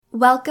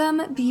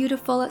Welcome,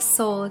 beautiful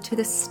soul, to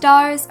the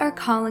Stars Are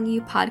Calling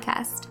You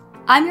podcast.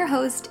 I'm your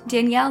host,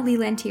 Danielle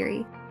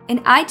Leland-Thierry,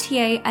 an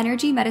ITA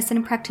energy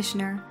medicine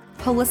practitioner,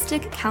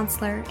 holistic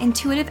counselor,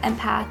 intuitive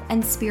empath,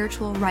 and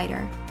spiritual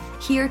writer,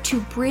 here to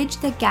bridge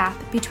the gap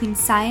between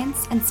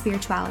science and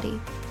spirituality.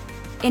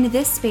 In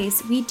this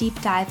space, we deep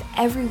dive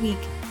every week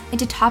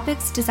into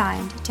topics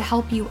designed to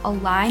help you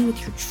align with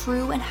your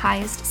true and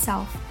highest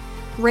self,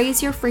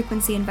 raise your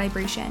frequency and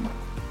vibration,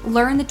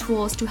 learn the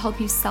tools to help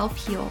you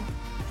self-heal,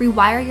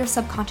 rewire your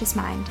subconscious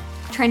mind,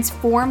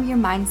 transform your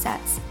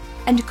mindsets,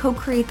 and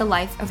co-create the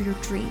life of your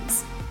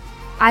dreams.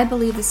 I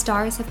believe the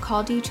stars have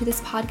called you to this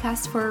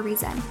podcast for a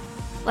reason.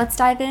 Let's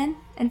dive in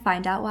and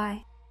find out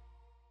why.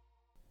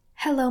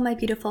 Hello, my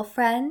beautiful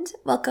friend.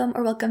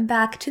 Welcome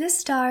back to the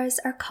Stars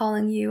Are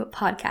Calling You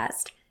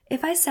podcast.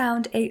 If I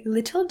sound a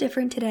little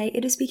different today,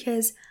 it is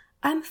because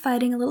I'm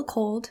fighting a little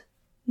cold.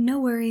 No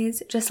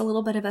worries, just a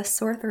little bit of a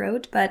sore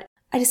throat, but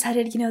I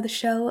decided, the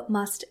show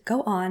must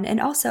go on.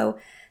 And also,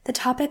 the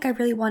topic I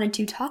really wanted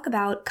to talk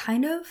about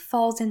kind of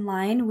falls in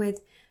line with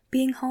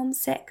being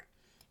homesick,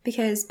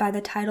 because by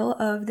the title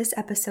of this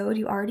episode,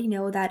 you already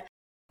know that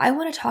I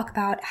want to talk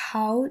about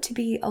how to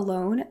be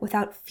alone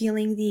without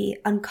feeling the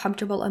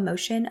uncomfortable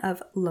emotion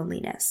of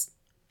loneliness.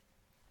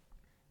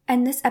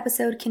 And this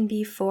episode can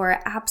be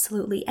for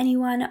absolutely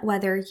anyone,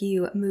 whether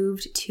you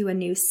moved to a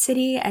new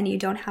city and you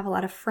don't have a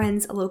lot of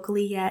friends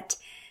locally yet,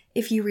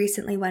 if you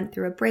recently went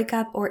through a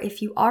breakup, or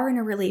if you are in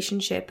a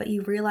relationship but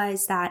you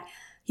realize that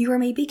you were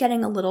maybe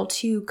getting a little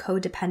too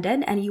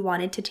codependent and you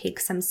wanted to take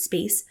some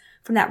space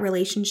from that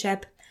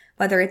relationship,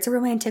 whether it's a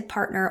romantic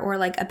partner or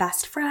like a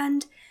best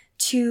friend,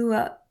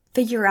 to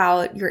figure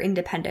out your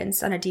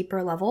independence on a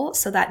deeper level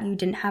so that you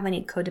didn't have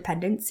any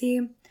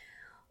codependency,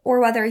 or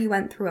whether you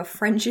went through a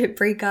friendship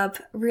breakup.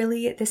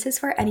 Really, this is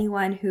for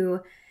anyone who,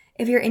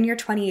 if you're in your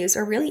 20s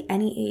or really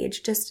any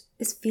age, just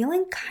is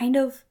feeling kind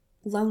of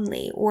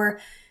lonely, or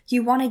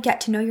you want to get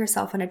to know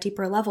yourself on a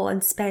deeper level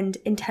and spend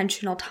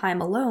intentional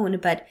time alone,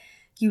 but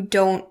you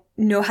don't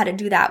know how to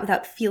do that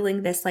without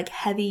feeling this like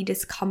heavy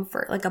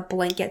discomfort, like a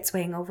blanket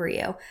swaying over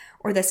you,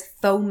 or this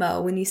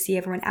FOMO when you see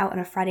everyone out on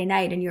a Friday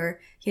night and you're,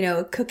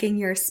 cooking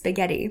your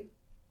spaghetti.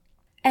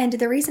 And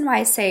the reason why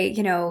I say,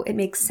 it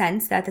makes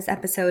sense that this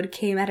episode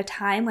came at a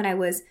time when I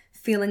was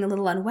feeling a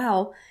little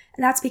unwell,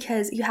 and that's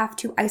because you have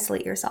to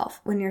isolate yourself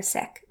when you're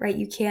sick, right?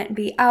 You can't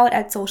be out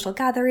at social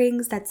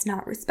gatherings. That's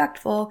not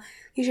respectful.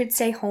 You should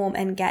stay home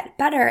and get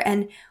better.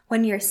 And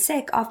when you're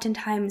sick,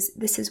 oftentimes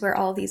this is where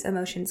all these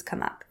emotions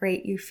come up,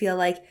 right? You feel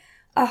like,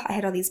 oh, I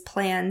had all these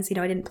plans. I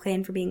didn't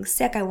plan for being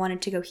sick. I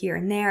wanted to go here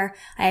and there.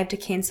 I have to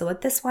cancel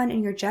with this one.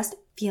 And you're just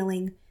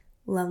feeling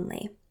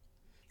lonely.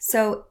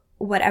 So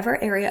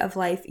whatever area of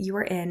life you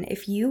are in,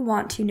 if you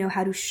want to know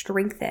how to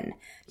strengthen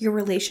your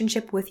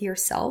relationship with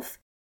yourself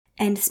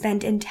and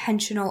spend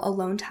intentional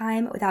alone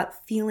time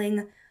without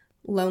feeling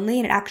lonely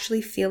and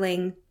actually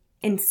feeling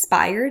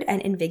inspired and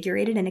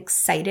invigorated and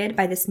excited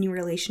by this new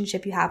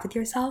relationship you have with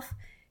yourself,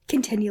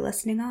 continue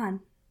listening on.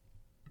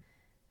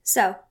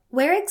 So,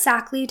 where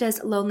exactly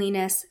does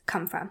loneliness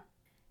come from?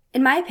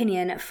 In my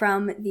opinion,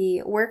 from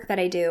the work that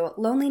I do,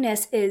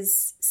 loneliness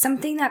is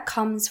something that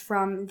comes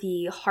from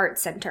the heart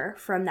center,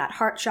 from that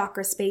heart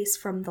chakra space,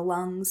 from the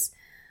lungs.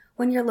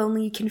 When you're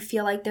lonely, you can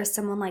feel like there's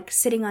someone like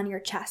sitting on your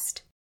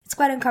chest. It's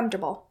quite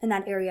uncomfortable in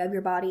that area of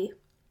your body.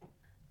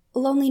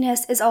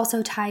 Loneliness is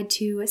also tied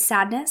to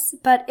sadness,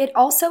 but it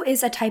also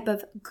is a type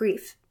of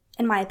grief,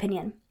 in my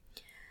opinion.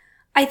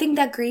 I think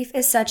that grief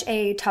is such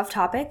a tough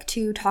topic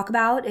to talk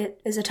about.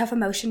 It is a tough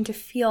emotion to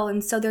feel,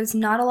 and so there's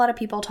not a lot of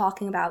people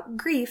talking about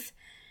grief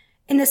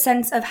in the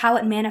sense of how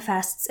it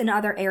manifests in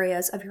other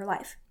areas of your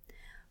life.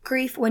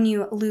 Grief when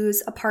you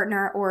lose a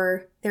partner,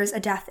 or there's a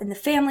death in the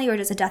family, or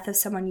there's a death of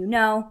someone you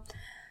know.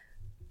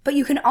 But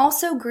you can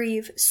also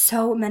grieve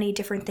so many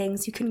different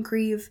things. You can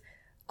grieve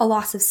a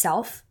loss of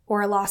self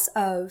or a loss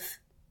of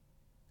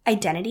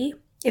identity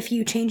if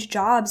you change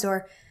jobs,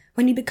 or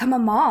when you become a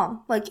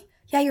mom.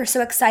 You're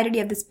so excited you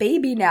have this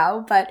baby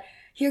now, but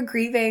you're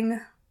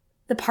grieving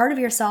the part of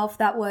yourself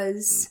that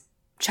was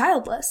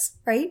childless,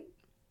 right?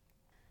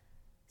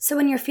 So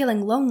when you're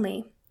feeling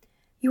lonely,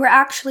 you are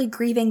actually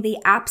grieving the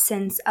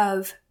absence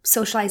of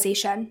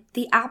socialization,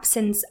 the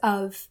absence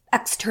of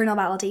external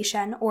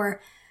validation,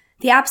 or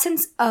the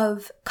absence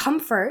of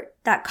comfort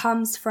that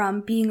comes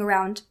from being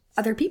around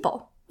other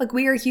people.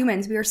 We are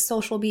humans, we are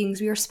social beings,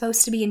 we are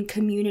supposed to be in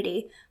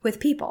community with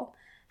people.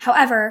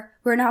 However,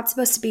 we're not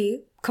supposed to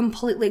be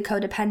completely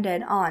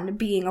codependent on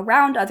being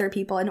around other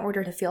people in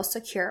order to feel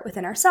secure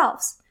within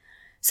ourselves.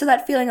 So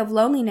that feeling of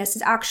loneliness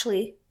is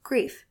actually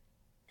grief.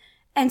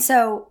 And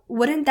so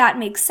wouldn't that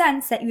make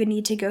sense that you would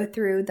need to go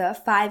through the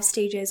 5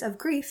 stages of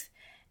grief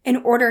in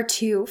order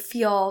to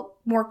feel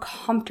more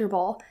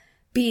comfortable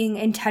being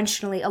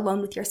intentionally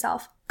alone with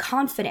yourself,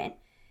 confident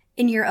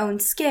in your own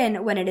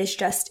skin when it is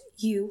just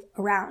you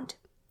around?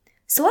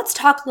 So let's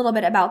talk a little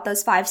bit about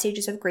those 5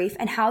 stages of grief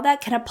and how that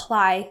can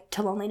apply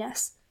to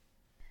loneliness.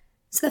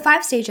 So the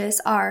 5 stages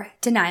are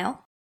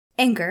denial,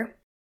 anger,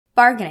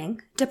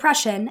 bargaining,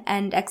 depression,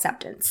 and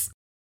acceptance.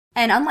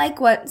 And unlike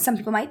what some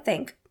people might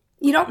think,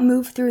 you don't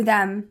move through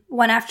them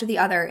one after the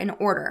other in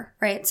order,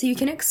 right? So you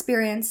can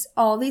experience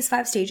all these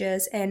 5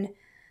 stages in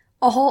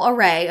a whole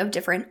array of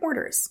different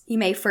orders. You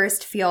may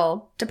first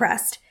feel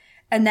depressed,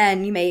 and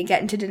then you may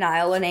get into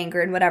denial and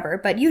anger and whatever,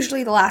 but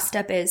usually the last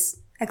step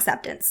is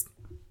acceptance.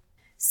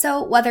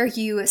 So whether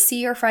you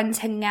see your friends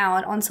hanging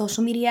out on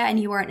social media and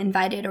you weren't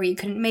invited or you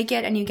couldn't make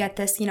it and you get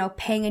this,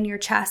 pang in your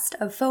chest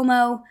of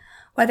FOMO,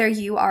 whether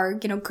you are,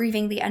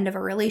 grieving the end of a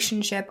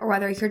relationship, or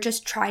whether you're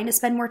just trying to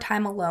spend more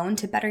time alone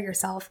to better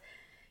yourself,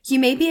 you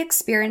may be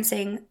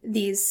experiencing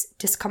these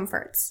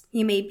discomforts.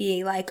 You may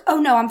be like,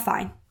 oh no, I'm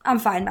fine. I'm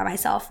fine by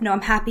myself. No,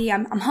 I'm happy.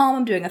 I'm home.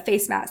 I'm doing a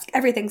face mask.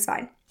 Everything's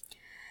fine.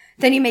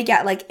 Then you may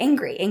get like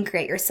angry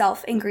at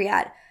yourself, angry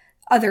at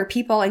other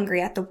people,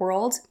 angry at the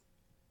world,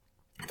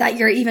 that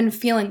you're even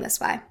feeling this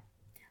way.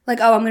 Like,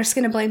 oh, I'm just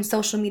going to blame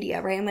social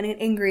media, right? I'm going to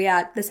get angry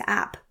at this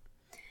app.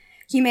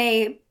 You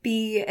may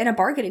be in a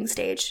bargaining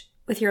stage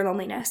with your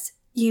loneliness.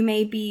 You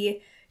may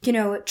be,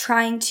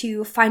 trying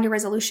to find a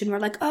resolution where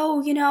like,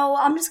 oh,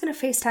 I'm just going to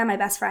FaceTime my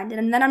best friend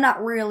and then I'm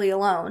not really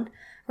alone,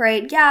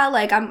 right? Yeah,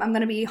 like I'm going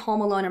to be home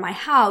alone in my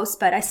house,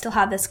 but I still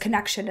have this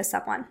connection to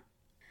someone.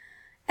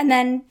 And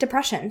then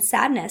depression,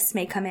 sadness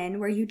may come in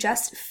where you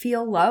just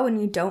feel low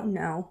and you don't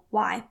know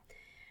why.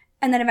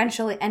 And then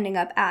eventually ending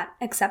up at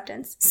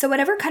acceptance. So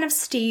whatever kind of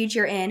stage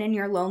you're in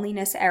your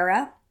loneliness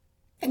era,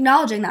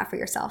 acknowledging that for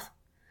yourself.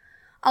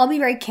 I'll be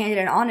very candid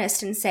and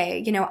honest and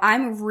say,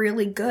 I'm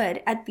really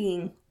good at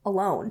being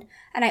alone,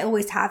 and I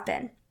always have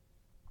been.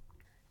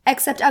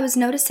 Except I was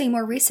noticing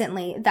more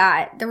recently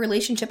that the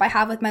relationship I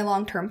have with my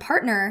long-term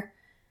partner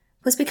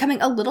was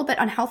becoming a little bit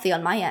unhealthy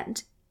on my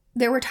end.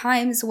 There were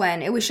times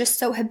when it was just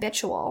so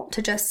habitual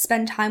to just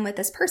spend time with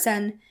this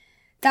person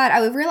that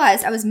I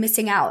realized I was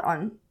missing out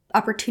on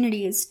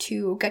opportunities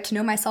to get to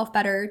know myself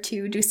better,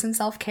 to do some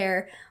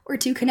self-care, or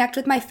to connect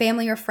with my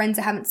family or friends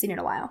I haven't seen in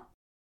a while.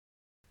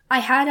 I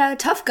had a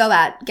tough go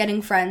at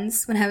getting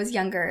friends when I was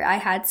younger. I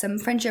had some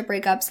friendship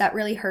breakups that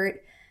really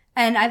hurt,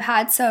 and I've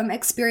had some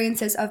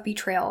experiences of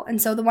betrayal.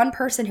 And so the one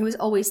person who was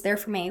always there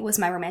for me was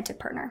my romantic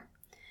partner.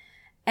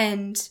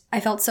 And I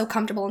felt so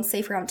comfortable and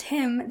safe around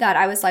him that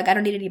I was like, I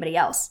don't need anybody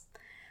else.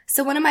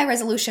 So one of my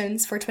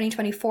resolutions for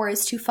 2024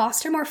 is to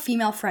foster more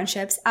female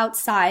friendships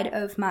outside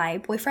of my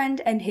boyfriend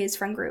and his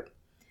friend group,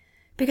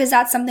 because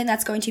that's something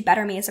that's going to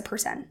better me as a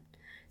person.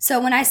 So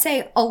when I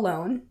say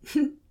alone,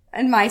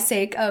 and my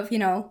sake of,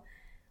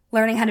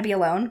 learning how to be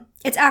alone,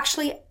 it's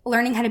actually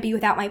learning how to be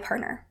without my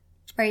partner,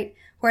 right?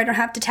 Where I don't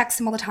have to text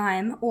him all the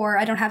time, or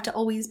I don't have to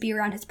always be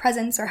around his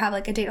presence or have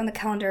like a date on the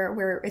calendar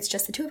where it's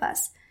just the two of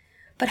us.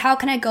 But how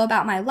can I go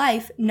about my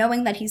life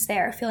knowing that he's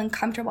there, feeling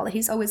comfortable that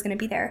he's always going to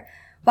be there,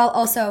 while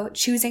also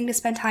choosing to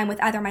spend time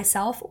with either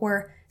myself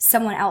or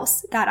someone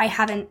else that I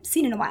haven't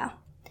seen in a while?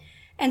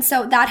 And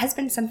so that has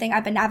been something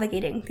I've been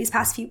navigating these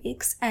past few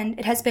weeks, and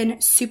it has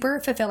been super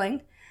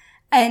fulfilling.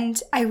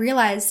 And I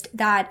realized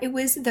that it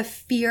was the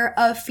fear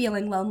of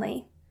feeling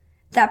lonely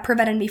that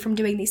prevented me from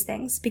doing these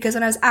things. Because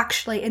when I was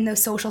actually in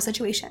those social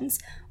situations,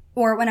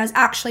 or when I was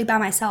actually by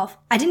myself,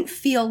 I didn't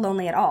feel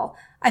lonely at all.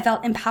 I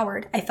felt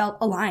empowered. I felt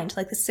aligned.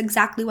 Like, this is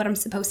exactly what I'm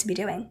supposed to be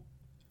doing,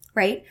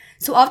 right?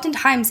 So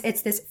oftentimes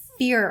it's this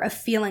fear of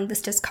feeling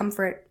this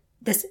discomfort,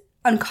 this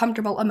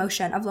uncomfortable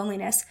emotion of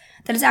loneliness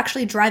that is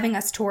actually driving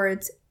us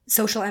towards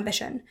social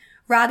ambition,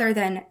 rather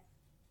than,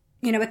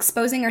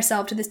 exposing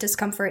ourselves to this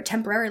discomfort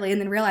temporarily and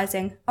then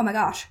realizing, oh my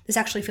gosh, this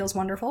actually feels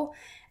wonderful.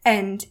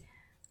 And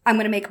I'm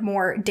going to make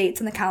more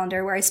dates on the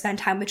calendar where I spend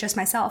time with just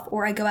myself,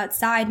 or I go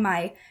outside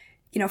my,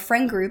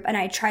 friend group and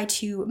I try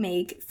to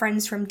make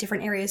friends from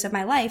different areas of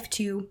my life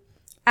to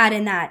add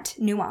in that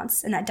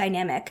nuance and that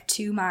dynamic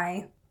to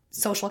my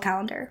social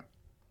calendar.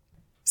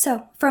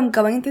 So from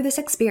going through this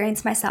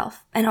experience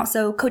myself and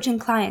also coaching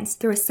clients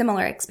through a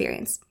similar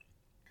experience,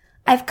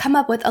 I've come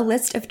up with a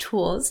list of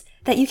tools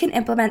that you can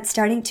implement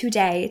starting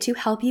today to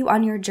help you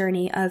on your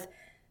journey of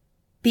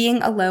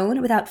being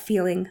alone without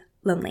feeling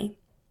lonely.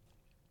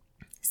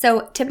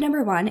 So tip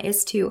number 1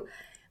 is to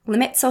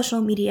limit social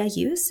media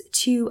use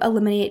to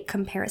eliminate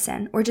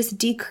comparison, or just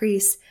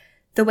decrease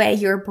the way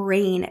your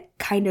brain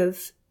kind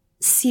of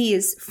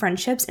sees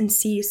friendships and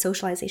sees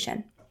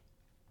socialization.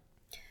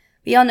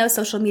 We all know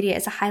social media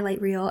is a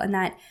highlight reel, and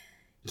that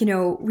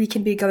we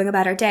can be going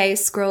about our day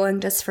scrolling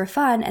just for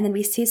fun, and then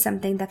we see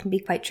something that can be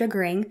quite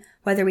triggering,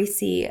 whether we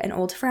see an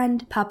old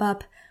friend pop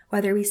up,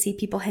 whether we see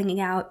people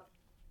hanging out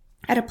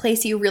at a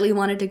place you really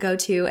wanted to go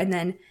to, and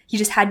then you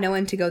just had no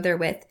one to go there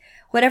with.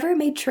 Whatever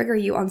may trigger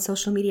you on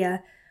social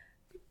media,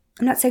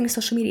 I'm not saying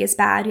social media is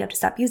bad, you have to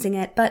stop using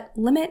it, but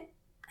limit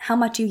how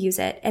much you use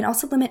it, and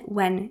also limit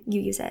when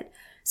you use it.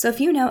 So if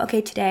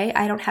okay, today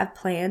I don't have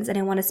plans and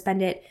I want to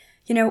spend it,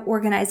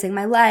 organizing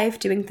my life,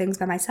 doing things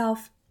by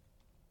myself,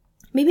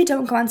 maybe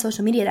don't go on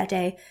social media that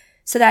day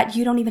so that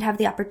you don't even have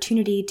the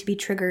opportunity to be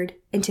triggered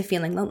into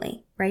feeling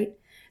lonely, right?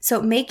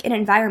 So make an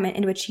environment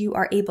in which you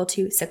are able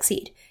to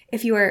succeed.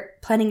 If you are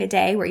planning a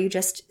day where you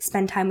just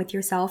spend time with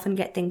yourself and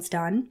get things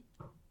done,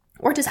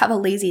 or just have a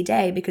lazy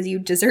day because you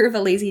deserve a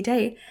lazy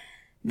day,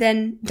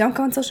 then don't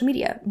go on social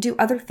media. Do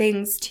other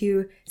things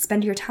to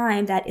spend your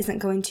time that isn't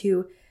going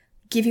to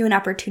give you an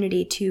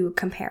opportunity to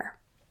compare.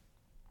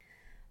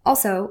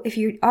 Also, if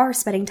you are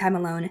spending time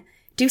alone,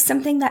 do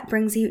something that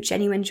brings you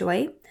genuine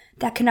joy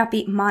that cannot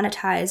be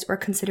monetized or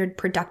considered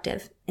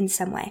productive in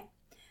some way.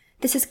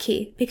 This is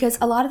key because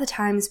a lot of the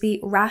times we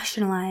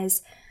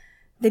rationalize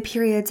the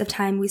periods of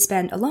time we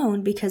spend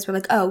alone because we're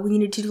like, oh, we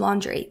needed to do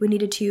laundry. We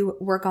needed to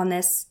work on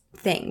this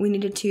thing. We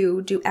needed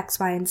to do X,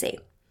 Y, and Z,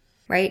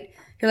 right?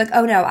 You're like,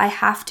 oh no, I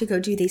have to go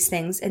do these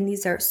things. And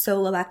these are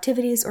solo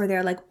activities or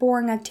they're like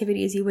boring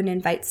activities you wouldn't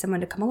invite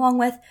someone to come along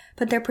with,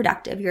 but they're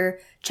productive. You're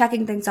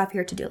checking things off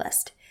your to-do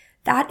list.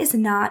 That is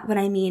not what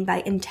I mean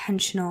by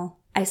intentional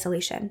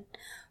isolation.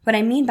 What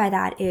I mean by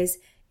that is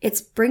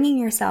it's bringing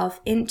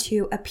yourself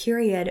into a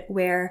period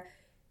where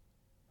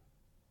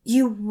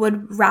you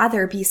would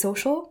rather be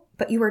social,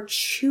 but you are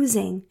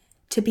choosing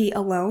to be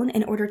alone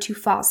in order to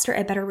foster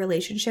a better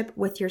relationship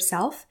with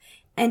yourself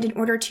and in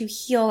order to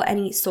heal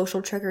any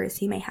social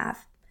triggers you may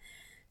have.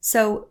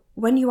 So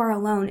when you are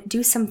alone,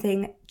 do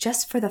something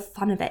just for the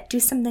fun of it. Do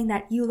something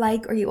that you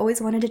like or you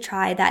always wanted to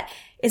try that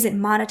isn't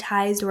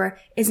monetized or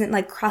isn't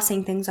like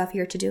crossing things off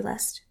your to-do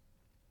list.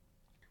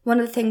 One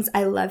of the things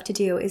I love to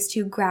do is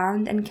to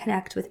ground and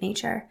connect with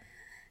nature.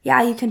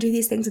 Yeah, you can do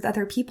these things with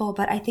other people,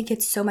 but I think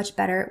it's so much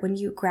better when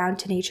you ground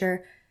to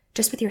nature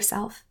just with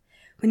yourself.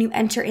 When you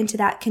enter into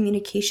that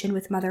communication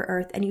with Mother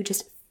Earth and you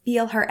just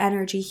feel her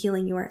energy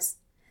healing yours.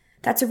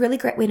 That's a really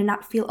great way to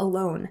not feel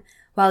alone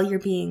while you're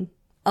being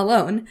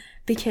alone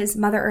because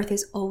Mother Earth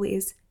is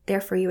always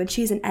there for you and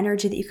she's an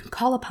energy that you can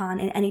call upon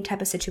in any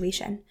type of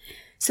situation.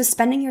 So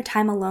spending your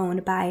time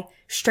alone by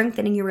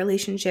strengthening your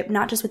relationship,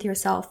 not just with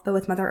yourself, but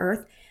with Mother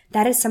Earth,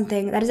 that is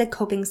a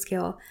coping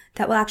skill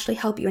that will actually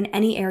help you in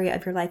any area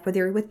of your life, whether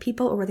you're with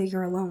people or whether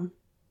you're alone.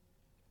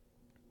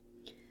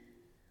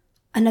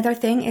 Another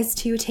thing is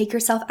to take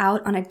yourself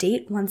out on a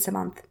date once a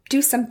month.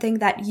 Do something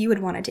that you would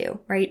want to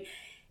do, right?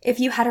 If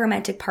you had a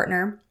romantic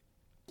partner,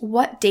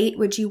 what date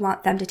would you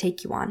want them to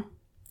take you on?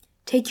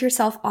 Take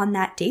yourself on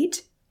that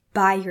date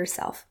by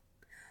yourself.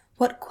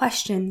 What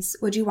questions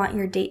would you want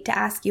your date to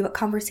ask you? What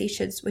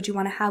conversations would you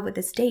want to have with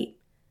this date?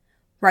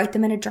 Write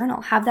them in a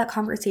journal. Have that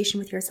conversation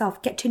with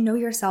yourself. Get to know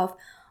yourself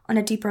on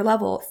a deeper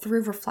level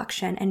through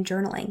reflection and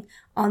journaling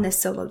on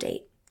this solo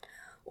date.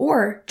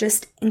 Or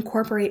just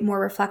incorporate more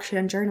reflection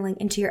and journaling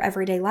into your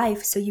everyday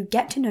life so you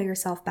get to know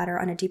yourself better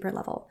on a deeper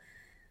level.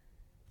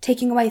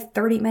 Taking away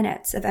 30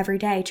 minutes of every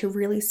day to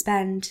really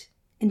spend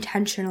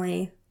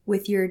intentionally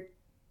with your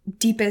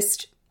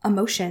deepest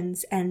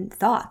emotions and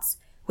thoughts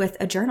with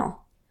a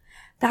journal.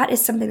 That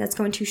is something that's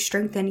going to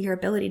strengthen your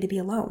ability to be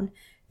alone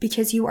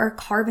because you are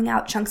carving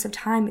out chunks of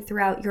time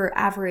throughout your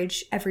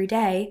average every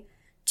day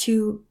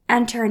to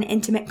enter an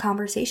intimate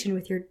conversation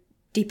with your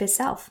deepest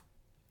self.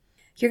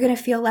 You're going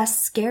to feel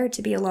less scared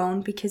to be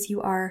alone because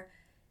you are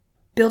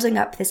building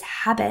up this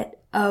habit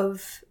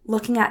of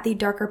looking at the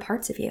darker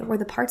parts of you or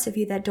the parts of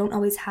you that don't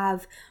always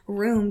have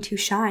room to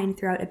shine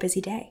throughout a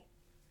busy day.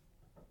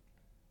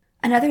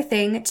 Another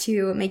thing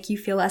to make you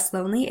feel less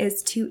lonely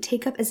is to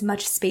take up as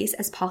much space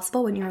as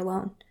possible when you're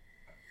alone.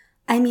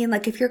 I mean,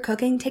 like if you're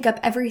cooking, take up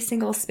every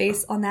single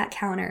space on that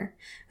counter.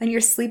 When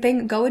you're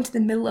sleeping, go into the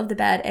middle of the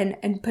bed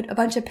and put a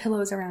bunch of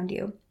pillows around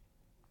you.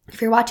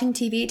 If you're watching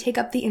TV, take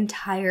up the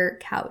entire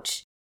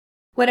couch.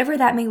 Whatever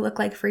that may look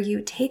like for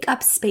you, take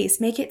up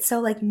space. Make it so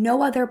like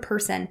no other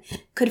person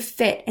could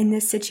fit in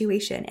this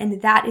situation.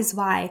 And that is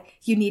why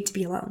you need to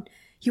be alone.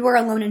 You are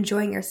alone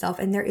enjoying yourself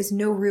and there is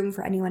no room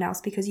for anyone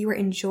else because you are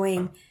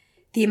enjoying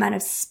the amount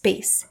of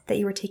space that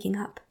you are taking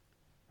up.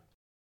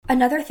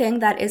 Another thing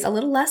that is a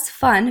little less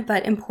fun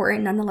but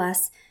important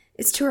nonetheless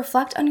is to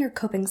reflect on your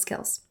coping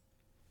skills.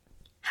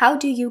 How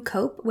do you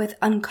cope with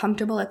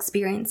uncomfortable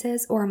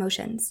experiences or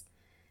emotions?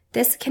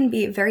 This can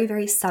be very,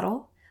 very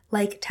subtle,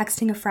 like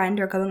texting a friend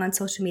or going on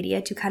social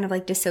media to kind of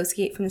like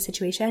dissociate from the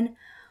situation,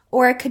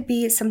 or it could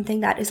be something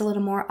that is a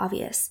little more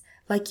obvious,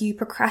 like you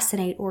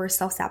procrastinate or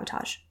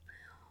self-sabotage.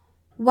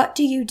 What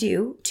do you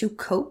do to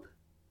cope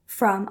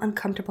from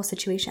uncomfortable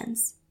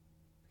situations?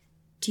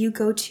 Do you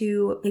go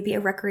to maybe a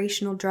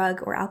recreational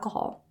drug or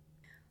alcohol?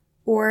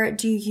 Or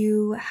do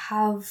you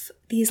have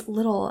these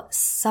little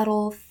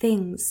subtle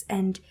things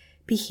and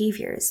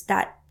behaviors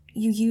that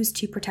you use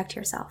to protect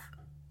yourself?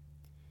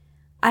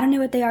 I don't know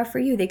what they are for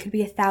you. They could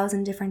be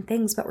 1,000 different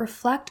things, but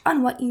reflect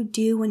on what you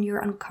do when you're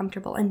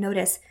uncomfortable and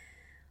notice,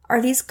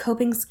 are these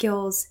coping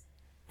skills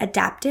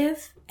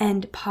adaptive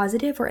and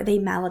positive or are they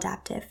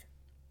maladaptive?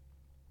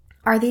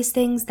 Are these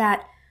things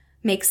that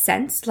make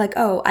sense? Like,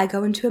 oh, I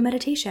go into a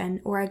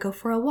meditation or I go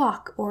for a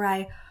walk or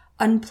I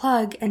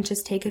unplug and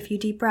just take a few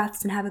deep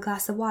breaths and have a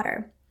glass of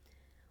water.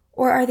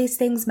 Or are these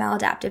things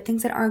maladaptive,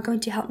 things that aren't going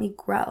to help me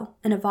grow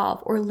and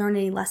evolve or learn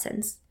any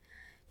lessons?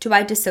 Do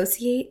I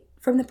dissociate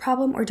from the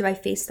problem or do I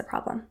face the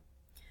problem?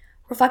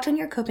 Reflect on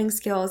your coping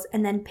skills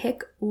and then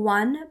pick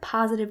one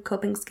positive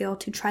coping skill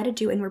to try to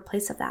do in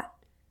replace of that.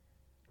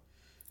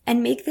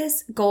 And make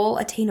this goal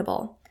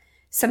attainable.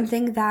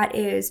 Something that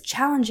is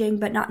challenging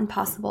but not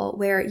impossible,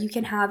 where you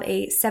can have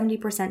a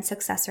 70%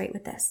 success rate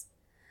with this.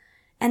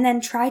 and then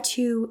try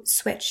to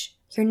switch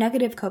your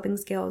negative coping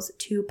skills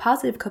to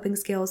positive coping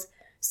skills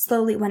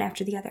slowly, one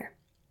after the other.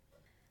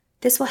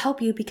 This will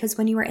help you because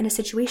when you are in a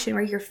situation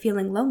where you're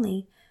feeling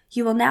lonely,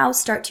 you will now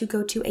start to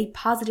go to a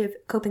positive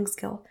coping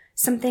skill,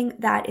 something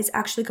that is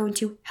actually going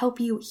to help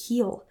you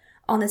heal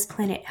on this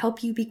planet,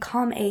 help you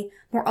become a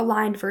more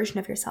aligned version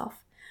of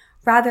yourself,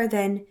 rather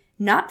than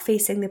not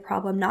facing the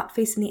problem, not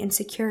facing the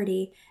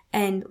insecurity,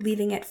 and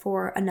leaving it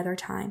for another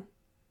time.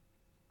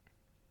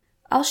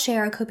 I'll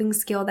share a coping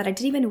skill that I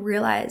didn't even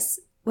realize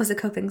was a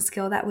coping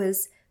skill that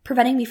was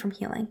preventing me from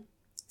healing.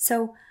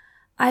 So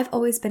I've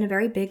always been a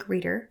very big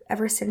reader.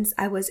 Ever since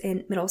I was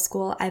in middle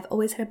school, I've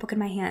always had a book in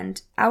my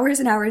hand. Hours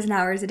and hours and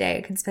hours a day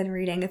I could spend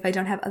reading if I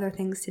don't have other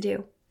things to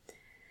do.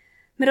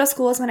 Middle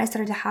school is when I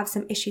started to have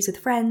some issues with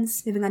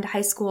friends. Moving on to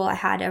high school, I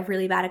had a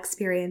really bad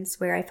experience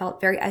where I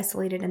felt very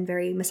isolated and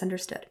very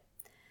misunderstood.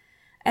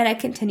 And I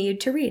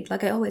continued to read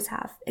like I always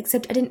have,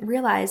 except I didn't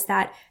realize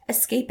that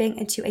escaping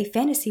into a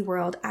fantasy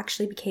world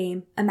actually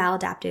became a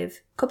maladaptive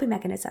coping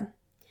mechanism.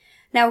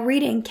 Now,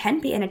 reading can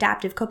be an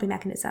adaptive coping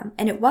mechanism,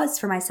 and it was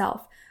for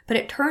myself, but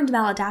it turned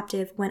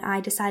maladaptive when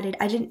I decided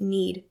I didn't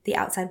need the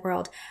outside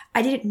world.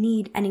 I didn't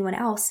need anyone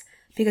else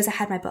because I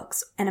had my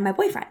books and my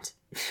boyfriend.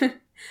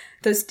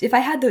 If I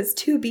had those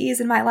two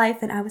B's in my life,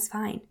 then I was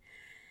fine.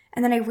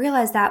 And then I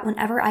realized that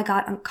whenever I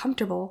got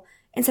uncomfortable,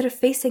 instead of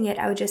facing it,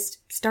 I would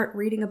just start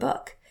reading a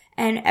book.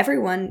 And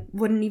everyone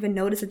wouldn't even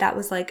notice that that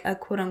was like a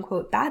quote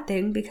unquote bad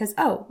thing because,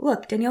 oh,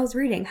 look, Danielle's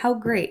reading. How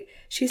great.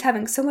 She's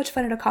having so much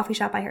fun at a coffee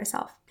shop by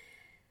herself.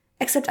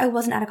 Except I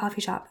wasn't at a coffee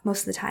shop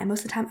most of the time. Most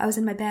of the time I was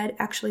in my bed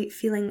actually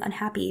feeling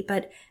unhappy,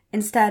 but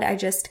instead I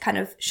just kind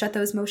of shut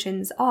those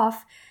emotions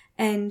off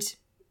and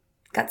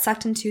got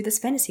sucked into this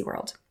fantasy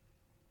world.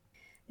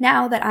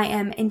 Now that I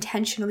am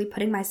intentionally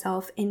putting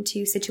myself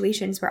into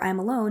situations where I'm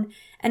alone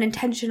and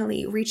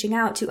intentionally reaching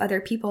out to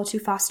other people to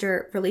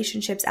foster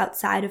relationships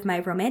outside of my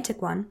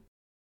romantic one,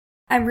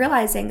 I'm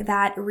realizing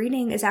that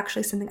reading is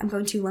actually something I'm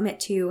going to limit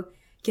to,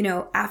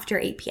 after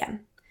 8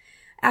 p.m.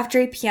 After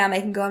 8 p.m.,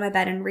 I can go in my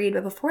bed and read,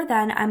 but before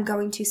then, I'm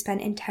going to spend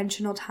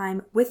intentional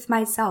time with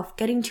myself,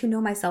 getting to know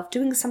myself,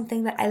 doing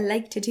something that I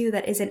like to do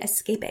that isn't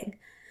escaping,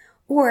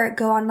 or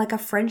go on like a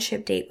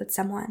friendship date with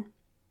someone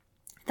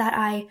that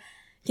I,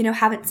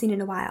 haven't seen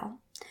in a while.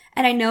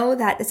 And I know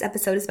that this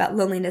episode is about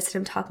loneliness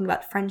and I'm talking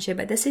about friendship,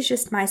 but this is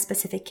just my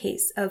specific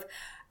case of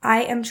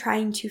I am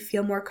trying to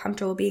feel more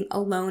comfortable being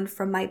alone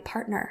from my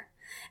partner.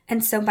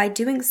 And so by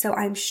doing so,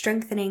 I'm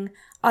strengthening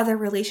other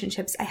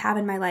relationships I have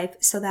in my life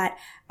so that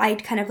I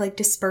kind of like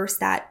disperse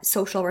that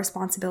social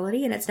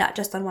responsibility and it's not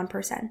just on one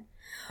person.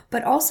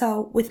 But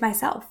also with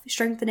myself,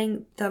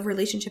 strengthening the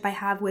relationship I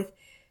have with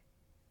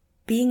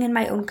being in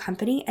my own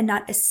company and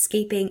not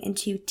escaping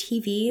into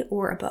TV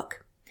or a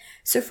book.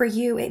 So for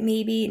you, it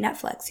may be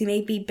Netflix. You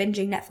may be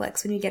binging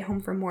Netflix when you get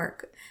home from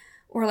work.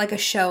 Or like a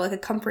show, like a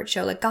comfort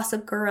show, like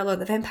Gossip Girl or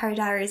The Vampire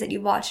Diaries that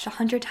you've watched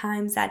 100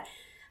 times that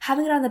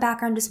having it on the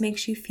background just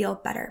makes you feel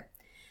better.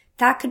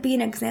 That could be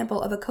an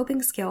example of a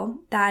coping skill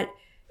that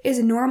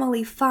is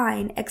normally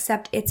fine,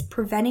 except it's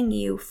preventing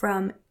you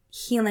from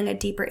healing a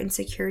deeper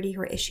insecurity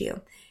or issue.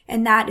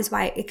 And that is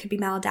why it could be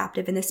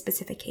maladaptive in this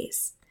specific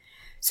case.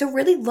 So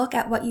really look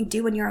at what you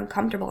do when you're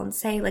uncomfortable and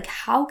say, like,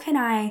 how can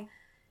I,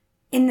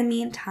 in the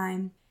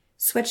meantime,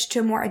 switch to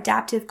a more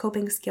adaptive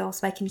coping skill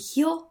so I can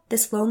heal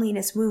this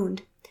loneliness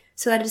wound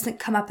so that it doesn't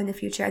come up in the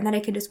future. And then I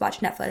can just watch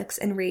Netflix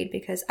and read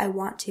because I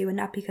want to and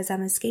not because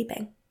I'm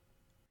escaping.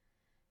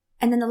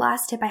 And then the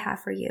last tip I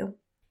have for you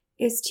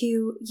is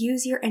to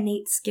use your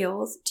innate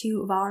skills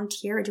to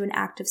volunteer or do an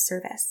act of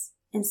service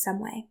in some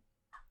way.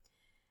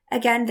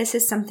 Again, this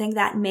is something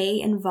that may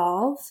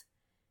involve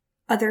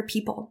other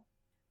people,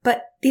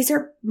 but these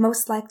are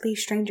most likely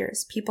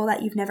strangers, people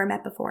that you've never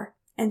met before.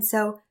 And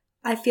so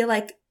I feel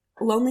like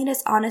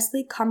loneliness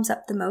honestly comes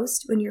up the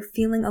most when you're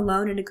feeling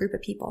alone in a group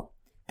of people.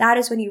 That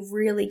is when you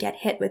really get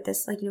hit with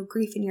this,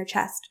 grief in your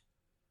chest.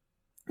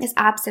 This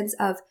absence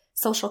of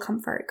social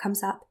comfort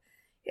comes up.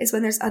 Is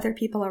when there's other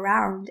people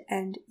around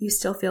and you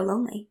still feel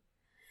lonely.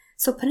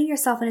 So putting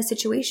yourself in a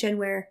situation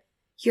where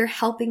you're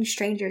helping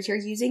strangers, you're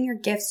using your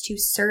gifts to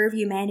serve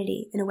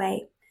humanity in a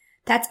way,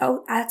 that's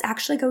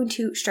actually going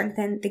to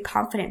strengthen the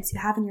confidence you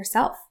have in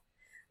yourself.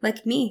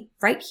 Like me,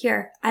 right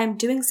here, I'm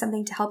doing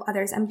something to help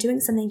others. I'm doing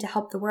something to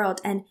help the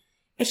world. And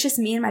it's just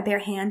me and my bare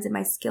hands and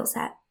my skill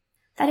set.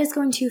 That is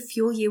going to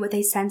fuel you with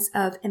a sense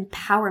of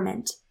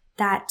empowerment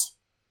that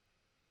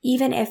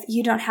even if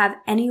you don't have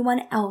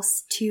anyone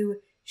else to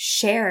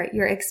share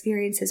your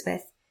experiences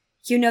with,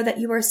 you know that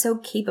you are so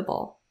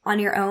capable on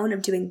your own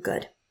of doing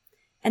good.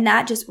 And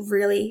that just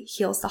really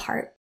heals the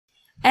heart.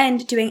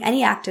 And doing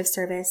any act of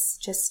service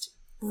just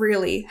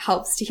really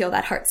helps to heal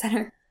that heart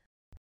center.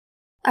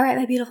 All right,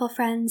 my beautiful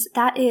friends,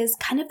 that is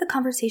kind of the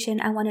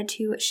conversation I wanted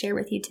to share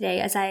with you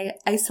today as I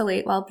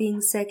isolate while being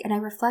sick and I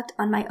reflect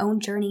on my own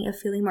journey of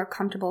feeling more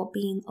comfortable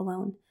being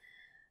alone.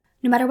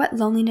 No matter what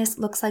loneliness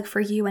looks like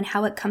for you and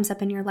how it comes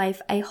up in your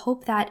life, I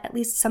hope that at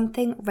least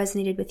something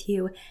resonated with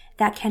you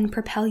that can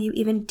propel you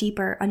even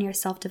deeper on your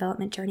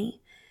self-development journey.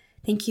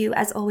 Thank you,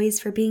 as always,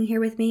 for being here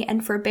with me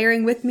and for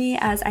bearing with me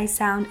as I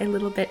sound a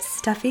little bit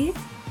stuffy.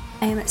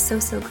 I am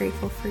so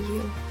grateful for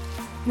you.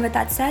 And with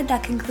that said,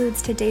 that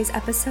concludes today's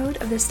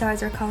episode of the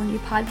Stars Are Calling You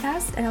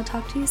podcast, and I'll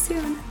talk to you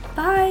soon.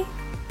 Bye!